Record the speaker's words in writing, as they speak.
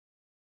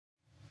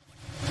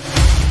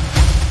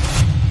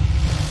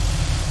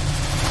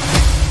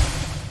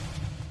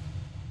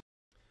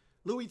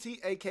Louie T,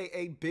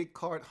 aka Big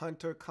Card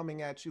Hunter,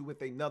 coming at you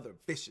with another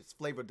vicious,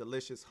 flavor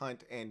delicious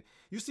hunt. And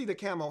you see the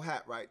camo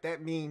hat, right?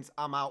 That means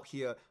I'm out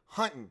here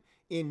hunting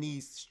in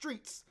these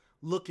streets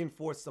looking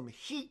for some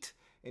heat.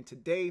 And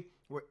today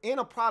we're in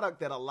a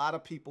product that a lot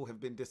of people have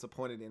been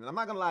disappointed in. And I'm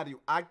not gonna lie to you,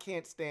 I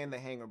can't stand the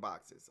hanger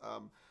boxes.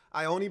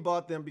 I only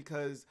bought them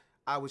because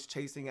I was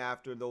chasing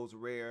after those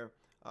rare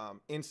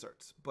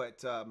inserts.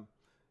 But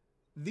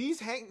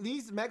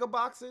these mega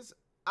boxes,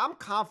 I'm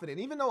confident,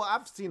 even though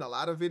I've seen a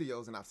lot of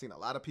videos and I've seen a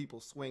lot of people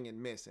swing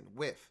and miss and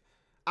whiff,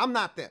 I'm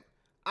not them.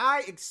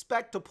 I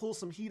expect to pull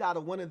some heat out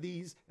of one of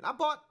these, and I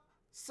bought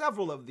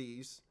several of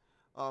these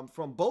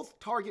from both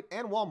Target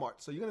and Walmart.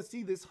 So you're gonna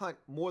see this hunt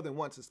more than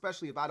once,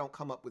 especially if I don't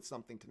come up with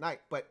something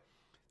tonight. But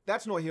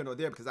that's nor here nor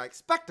there because I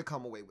expect to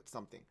come away with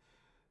something.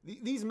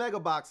 These mega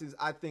boxes,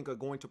 I think, are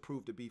going to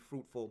prove to be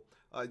fruitful.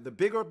 The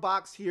bigger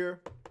box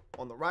here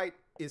on the right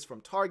is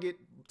from Target.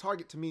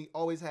 Target, to me,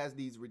 always has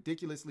these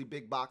ridiculously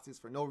big boxes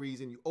for no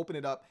reason. You open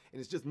it up, and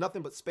it's just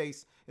nothing but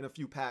space in a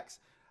few packs.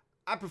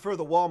 I prefer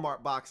the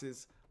Walmart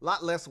boxes, a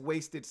lot less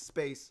wasted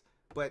space.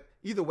 But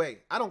either way,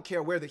 I don't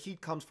care where the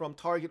heat comes from,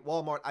 Target,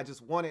 Walmart, I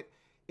just want it.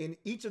 In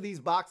each of these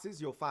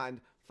boxes, you'll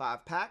find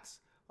 5 packs.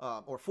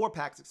 Or 4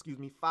 packs, excuse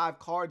me, 5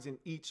 cards in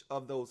each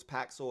of those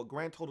packs, so a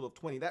grand total of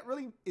 20. That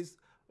really is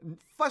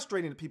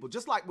frustrating to people,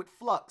 just like with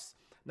Flux.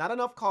 Not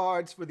enough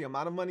cards for the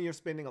amount of money you're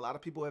spending. A lot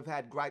of people have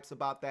had gripes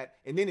about that.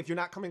 And then if you're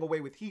not coming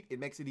away with heat, it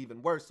makes it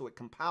even worse, so it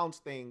compounds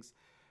things.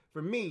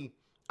 For me,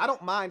 I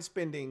don't mind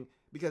spending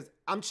because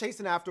I'm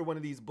chasing after one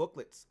of these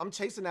booklets. I'm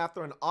chasing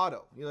after an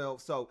auto, you know,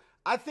 so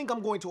I think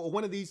I'm going to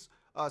one of these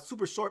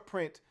super short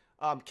print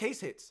case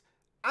hits.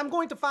 I'm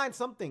going to find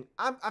something.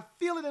 I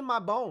feel it in my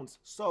bones.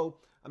 So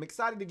I'm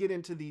excited to get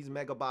into these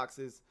mega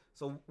boxes.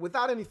 So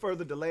without any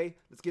further delay,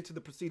 let's get to the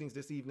proceedings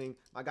this evening.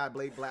 My guy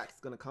Blade Black is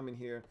going to come in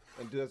here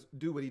and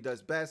do what he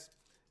does best,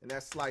 and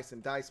that's slice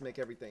and dice, make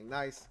everything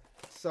nice.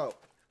 So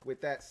with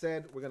that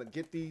said, we're going to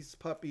get these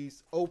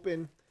puppies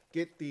open,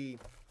 get the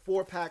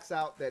 4 packs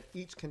out that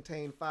each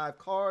contain 5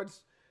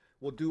 cards.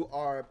 We'll do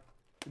our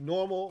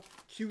normal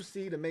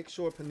QC to make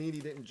sure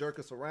Panini didn't jerk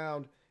us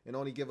around and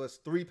only give us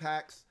 3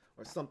 packs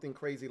or something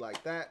crazy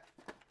like that.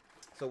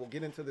 So we'll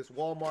get into this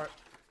Walmart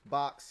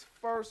box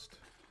first.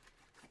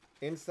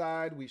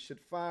 Inside, we should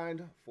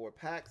find 4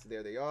 packs.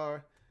 There they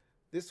are.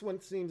 This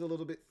one seems a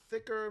little bit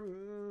thicker.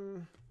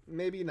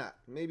 Maybe not.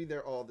 Maybe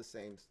they're all the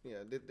same. Yeah,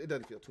 it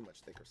doesn't feel too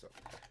much thicker. So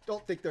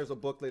don't think there's a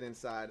booklet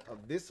inside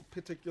of this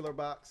particular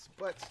box,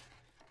 but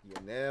you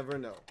never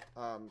know.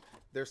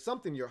 There's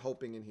something you're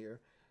hoping in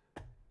here.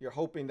 You're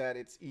hoping that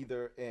it's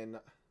either an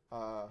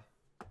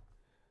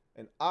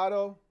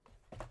auto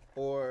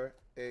or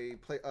a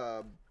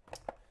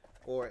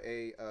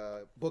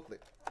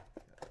booklet.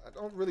 I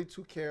don't really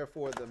too care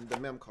for the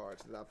mem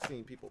cards that I've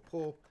seen people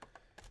pull.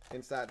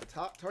 Inside the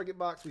top Target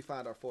box, we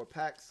find our 4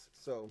 packs.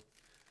 So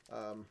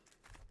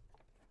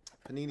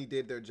Panini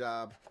did their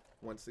job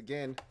once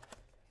again.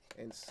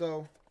 And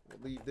so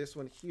we'll leave this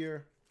one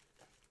here.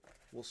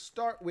 We'll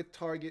start with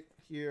Target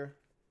here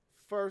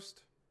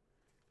first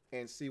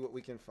and see what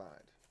we can find.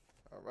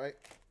 All right.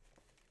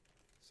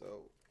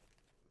 So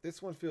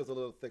this one feels a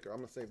little thicker. I'm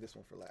going to save this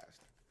one for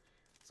last.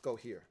 Let's go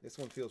here. This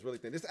one feels really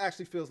thin. This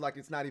actually feels like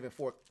it's not even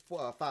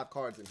 5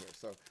 cards in here.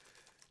 So,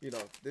 you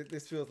know,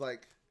 this feels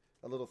like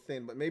a little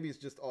thin, but maybe it's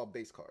just all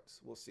base cards.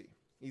 We'll see.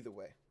 Either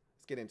way,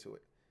 let's get into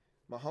it.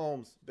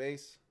 Mahomes,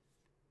 base.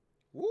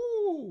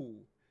 Woo!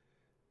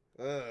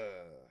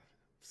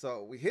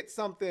 So we hit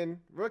something,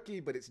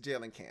 rookie, but it's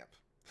Jalen Camp.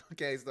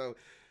 Okay, so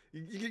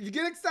you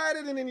get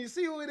excited, and then you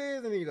see who it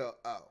is, and then you go,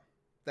 oh,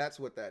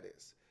 that's what that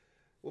is.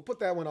 We'll put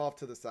that one off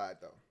to the side,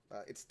 though.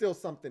 It's still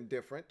something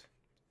different.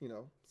 You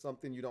know,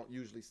 something you don't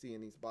usually see in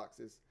these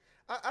boxes.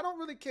 I don't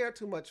really care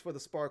too much for the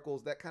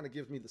sparkles. That kind of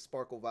gives me the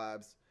sparkle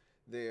vibes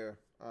there,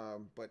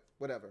 but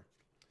whatever.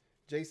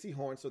 J.C.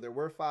 Horn, so there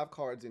were 5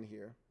 cards in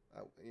here.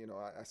 You know,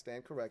 I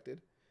stand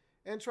corrected.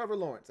 And Trevor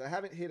Lawrence. I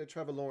haven't hit a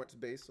Trevor Lawrence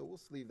base, so we'll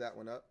sleeve that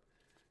one up.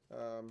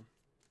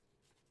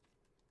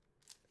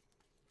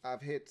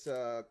 I've hit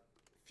a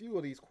few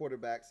of these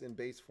quarterbacks in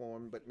base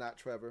form, but not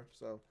Trevor.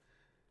 So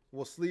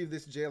we'll sleeve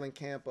this Jalen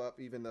Camp up,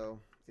 even though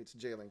it's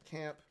Jalen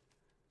Camp.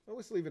 But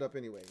we'll sleeve it up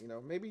anyway. You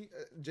know, maybe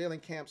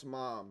Jalen Camp's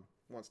mom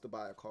wants to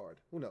buy a card.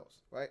 Who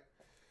knows, right?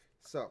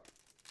 So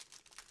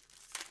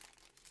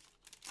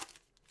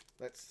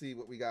let's see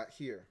what we got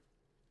here.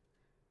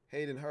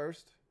 Hayden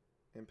Hurst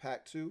in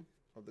pack 2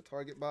 of the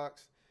Target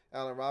box.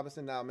 Allen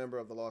Robinson, now a member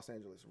of the Los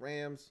Angeles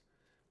Rams.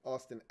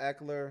 Austin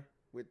Eckler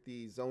with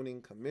the zoning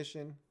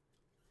commission.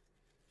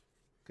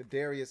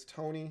 Kadarius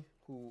Toney,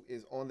 who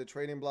is on the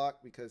trading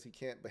block because he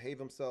can't behave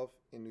himself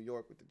in New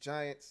York with the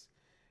Giants.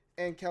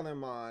 And Kellen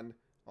Mond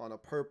on a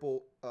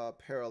purple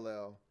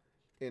parallel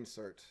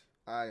insert.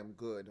 I am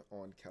good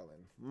on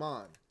Kellen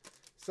Mond.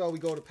 So we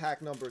go to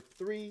pack number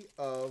 3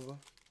 of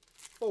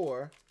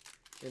 4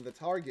 in the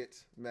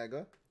Target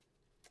Mega.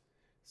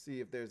 See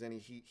if there's any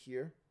heat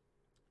here.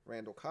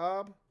 Randall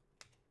Cobb.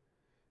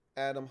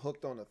 Adam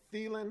hooked on a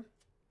Thielen.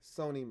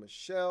 Sony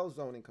Michel,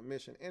 zoning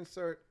commission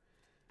insert.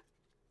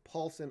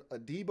 Paulson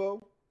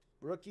Adebo,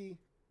 rookie,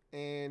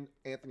 and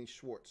Anthony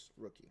Schwartz,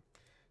 rookie.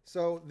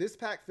 So this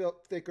pack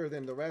felt thicker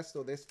than the rest,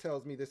 so this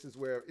tells me this is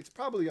where it's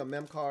probably a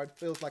mem card.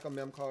 Feels like a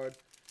mem card,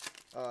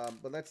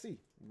 but let's see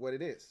what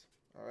it is.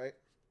 All right,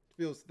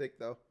 feels thick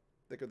though,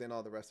 thicker than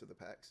all the rest of the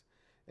packs.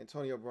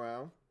 Antonio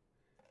Brown.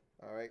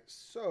 All right,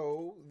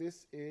 so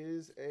this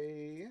is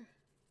a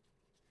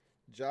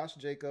Josh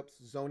Jacobs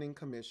zoning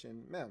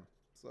commission mem.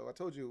 So I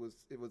told you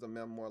it was a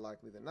mem more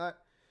likely than not.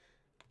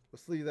 We'll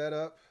sleeve that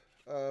up.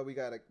 We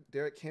got a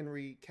Derrick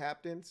Henry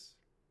captains.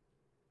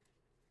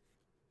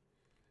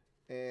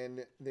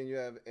 And then you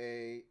have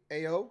a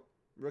AO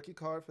rookie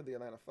card for the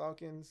Atlanta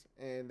Falcons,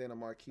 and then a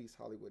Marquise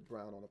Hollywood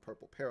Brown on a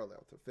purple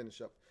parallel to finish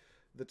up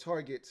the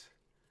Target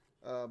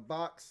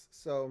box.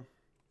 So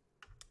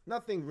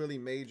nothing really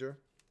major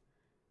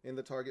in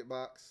the Target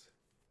box.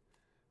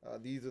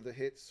 These are the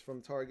hits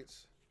from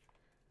Target's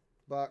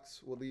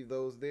box. We'll leave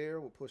those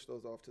there. We'll push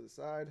those off to the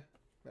side.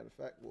 Matter of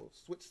fact, we'll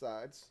switch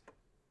sides.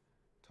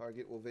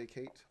 Target will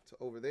vacate to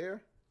over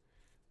there,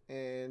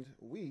 and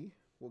we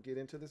will get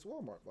into this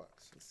Walmart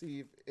box and see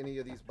if any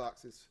of these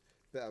boxes,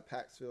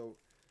 packs feel,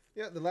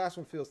 yeah, the last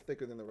one feels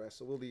thicker than the rest,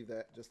 so we'll leave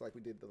that just like we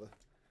did the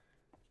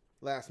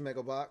last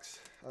Mega Box.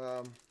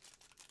 For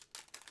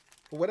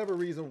whatever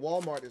reason,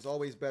 Walmart is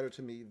always better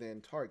to me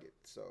than Target,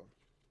 so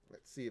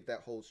let's see if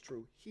that holds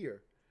true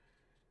here.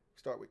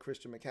 Start with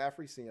Christian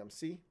McCaffrey,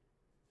 CMC.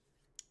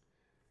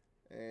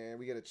 And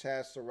we get a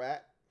Chaz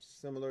Surratt,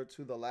 similar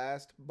to the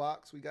last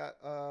box. We got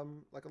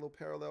like a little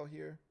parallel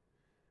here.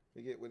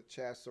 We get with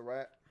Chaz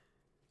Surratt.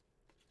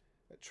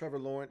 Trevor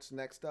Lawrence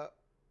next up.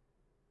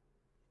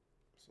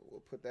 So we'll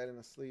put that in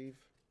the sleeve.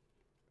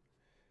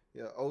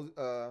 Yeah,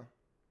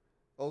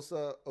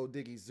 Osa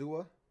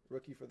Odigizua,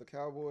 rookie for the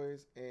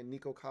Cowboys, and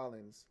Nico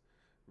Collins,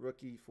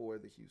 rookie for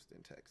the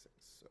Houston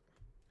Texans. So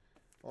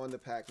on the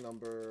pack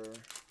number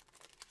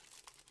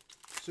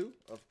 2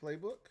 of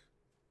Playbook,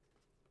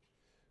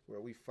 where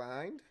we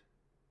find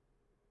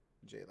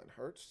Jalen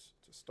Hurts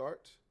to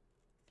start.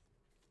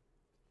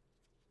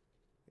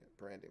 Yeah,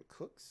 Brandon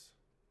Cooks.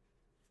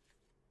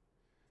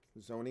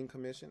 Zoning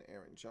Commission,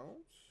 Aaron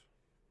Jones.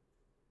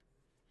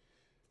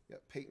 You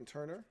got Peyton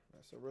Turner.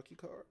 That's a rookie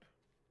card.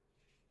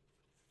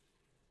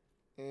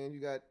 And you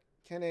got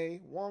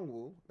Kene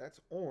Nwangwu. That's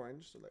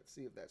orange. So let's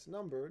see if that's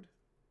numbered.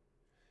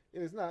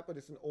 It is not, but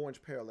it's an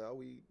orange parallel.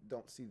 We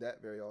don't see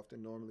that very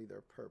often. Normally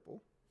they're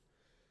purple.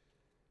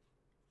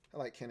 I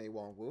like Kene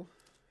Nwangwu.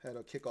 Had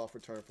a kickoff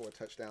return for a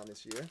touchdown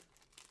this year.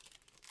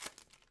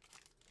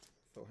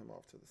 Throw him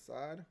off to the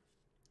side.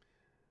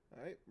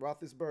 All right,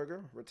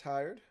 Roethlisberger,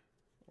 retired.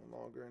 No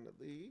longer in the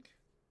league.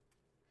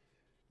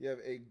 You have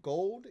a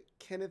gold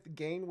Kenneth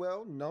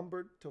Gainwell,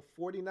 numbered to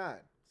 49.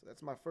 So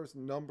that's my first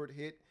numbered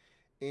hit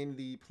in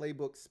the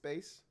Playbook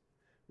space.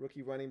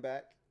 Rookie running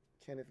back,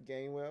 Kenneth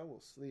Gainwell.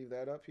 We'll sleeve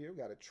that up here. We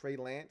got a Trey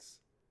Lance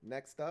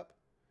next up.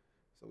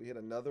 So we hit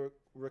another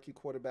rookie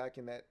quarterback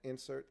in that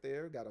insert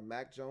there. Got a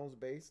Mac Jones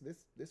base.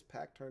 This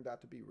pack turned out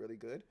to be really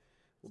good.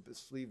 We'll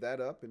just sleeve that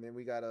up. And then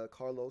we got a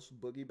Carlos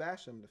Boogie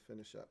Basham to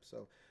finish up.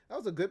 So that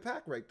was a good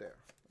pack right there.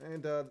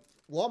 And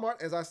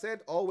Walmart, as I said,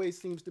 always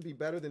seems to be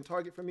better than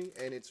Target for me.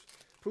 And it's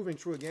proving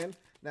true again.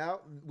 Now,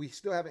 we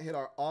still haven't hit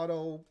our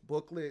auto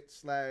booklet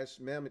 /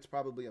 mem. It's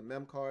probably a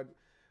mem card.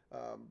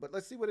 But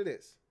let's see what it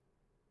is.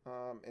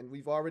 And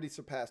we've already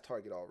surpassed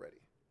Target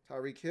already.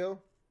 Tyreek Hill.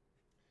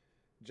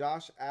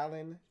 Josh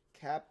Allen,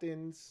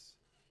 captain's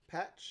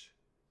patch.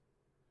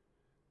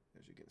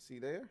 As you can see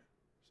there.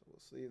 So we'll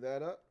sleeve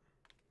that up.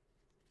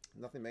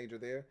 Nothing major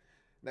there.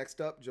 Next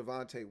up,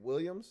 Javonte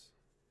Williams.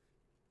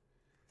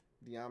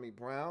 De'Ami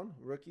Brown,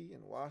 rookie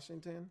in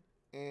Washington.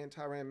 And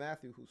Tyrann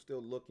Mathieu, who's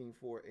still looking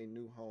for a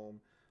new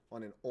home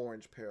on an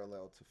orange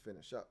parallel to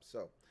finish up.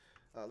 So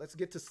let's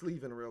get to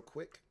sleeving real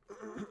quick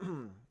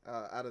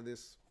out of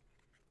this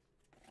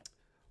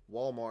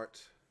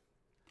Walmart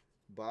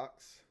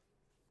box.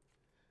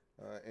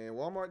 And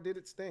Walmart did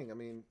its thing. I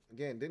mean,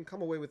 again, didn't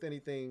come away with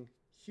anything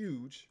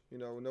huge. You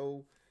know,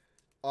 no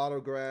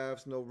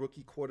autographs, no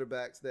rookie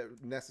quarterbacks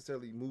that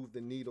necessarily moved the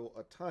needle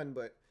a ton,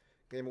 but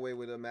came away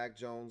with a Mac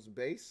Jones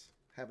base.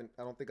 I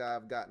don't think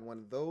I've gotten one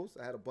of those.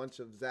 I had a bunch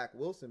of Zach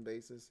Wilson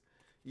bases.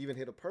 Even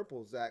hit a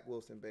purple Zach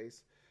Wilson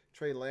base.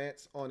 Trey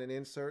Lance on an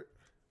insert.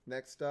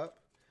 Next up,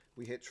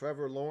 we hit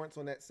Trevor Lawrence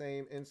on that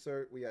same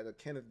insert. We had a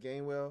Kenneth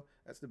Gainwell.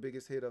 That's the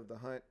biggest hit of the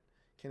hunt.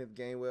 Kenneth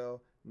Gainwell,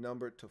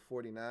 numbered to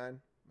 49,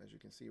 as you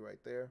can see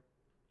right there.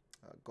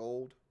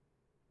 Gold.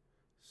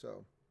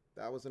 So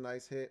that was a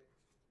nice hit.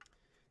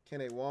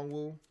 Kene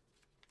Nwangwu,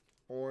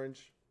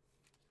 orange,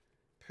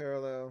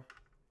 parallel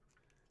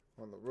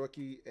on the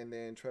rookie, and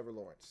then Trevor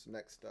Lawrence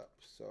next up.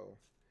 So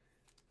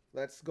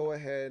let's go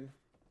ahead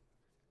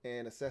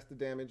and assess the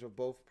damage of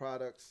both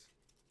products.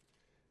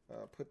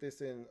 Put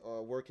this in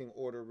working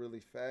order really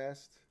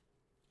fast.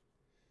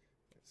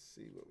 Let's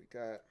see what we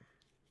got.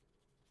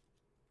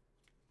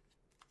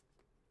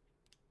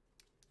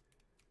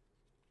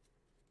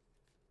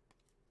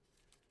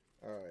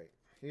 All right,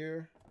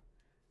 here.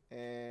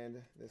 And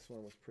this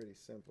one was pretty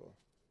simple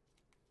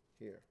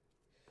here.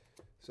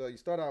 So you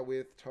start out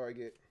with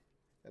Target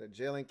At a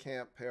Jalen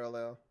Camp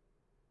parallel.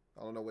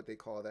 I don't know what they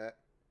call that,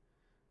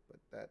 but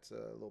that's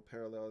a little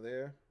parallel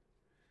there.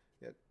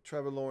 Yeah,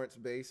 Trevor Lawrence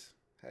base.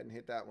 Hadn't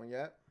hit that one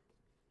yet.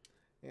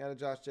 And a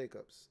Josh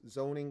Jacobs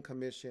zoning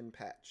commission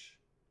patch.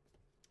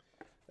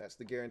 That's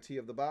the guarantee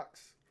of the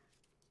box.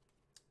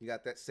 You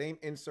got that same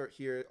insert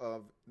here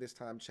of this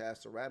time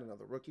Chaz Surratt,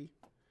 another rookie.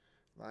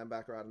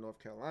 Linebacker out of North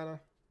Carolina.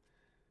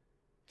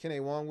 Kenny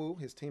Nwangwu,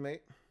 his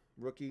teammate.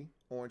 Rookie,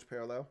 orange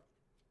parallel.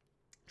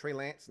 Trey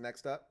Lance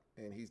next up.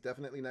 And he's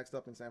definitely next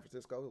up in San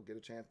Francisco. He'll get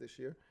a chance this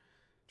year.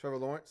 Trevor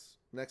Lawrence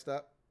next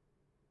up.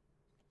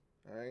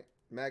 All right.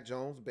 Mac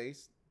Jones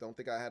base. Don't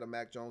think I had a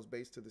Mac Jones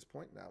base to this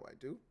point. Now I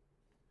do.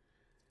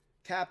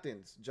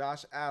 Captains,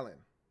 Josh Allen.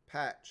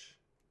 Patch.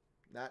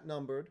 Not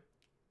numbered,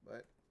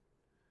 but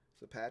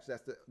it's a patch.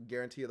 That's the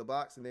guarantee of the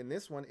box. And then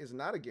this one is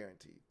not a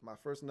guarantee. My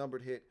first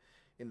numbered hit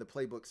in the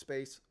playbook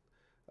space.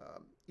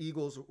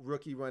 Eagles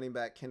rookie running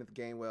back Kenneth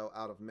Gainwell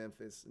out of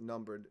Memphis,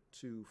 numbered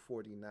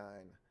 249.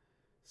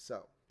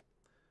 So,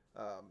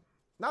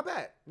 not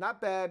bad. Not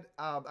bad.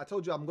 I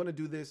told you I'm going to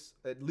do this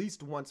at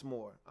least once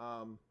more.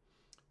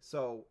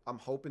 So I'm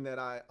hoping that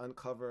I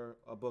uncover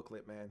a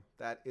booklet, man.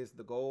 That is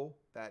the goal.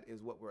 That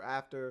is what we're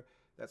after.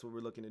 That's what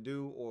we're looking to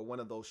do. Or one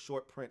of those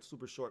short print,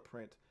 super short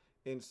print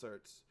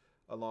inserts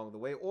along the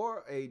way.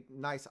 Or a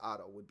nice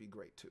auto would be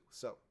great too.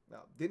 So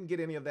didn't get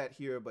any of that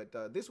here, but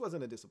this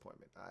wasn't a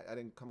disappointment. I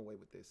didn't come away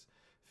with this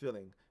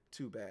feeling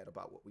too bad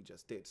about what we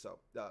just did. So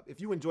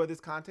if you enjoy this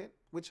content,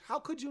 which how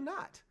could you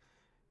not?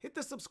 Hit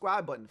the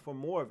subscribe button for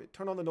more of it.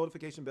 Turn on the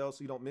notification bell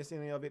so you don't miss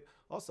any of it.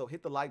 Also,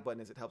 hit the like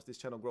button as it helps this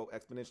channel grow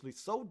exponentially.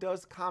 So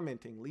does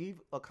commenting.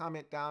 Leave a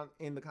comment down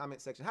in the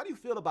comment section. How do you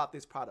feel about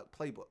this product,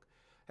 Playbook?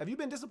 Have you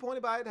been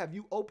disappointed by it? Have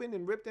you opened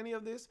and ripped any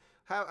of this?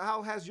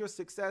 How has your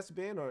success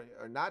been or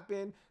not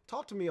been?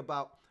 Talk to me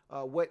about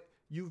what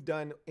you've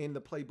done in the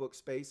Playbook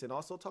space, and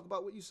also talk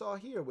about what you saw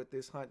here with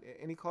this hunt.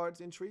 Any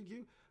cards intrigue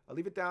you?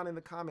 Leave it down in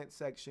the comment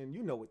section.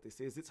 You know what this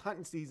is. It's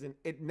hunting season.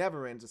 It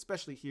never ends,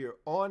 especially here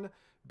on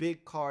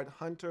Big Card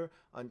Hunter.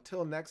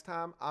 Until next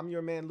time, I'm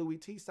your man Louie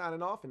T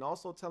signing off, and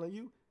also telling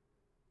you,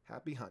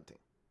 happy hunting.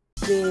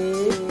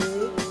 Big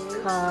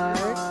Card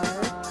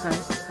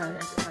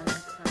Hunter.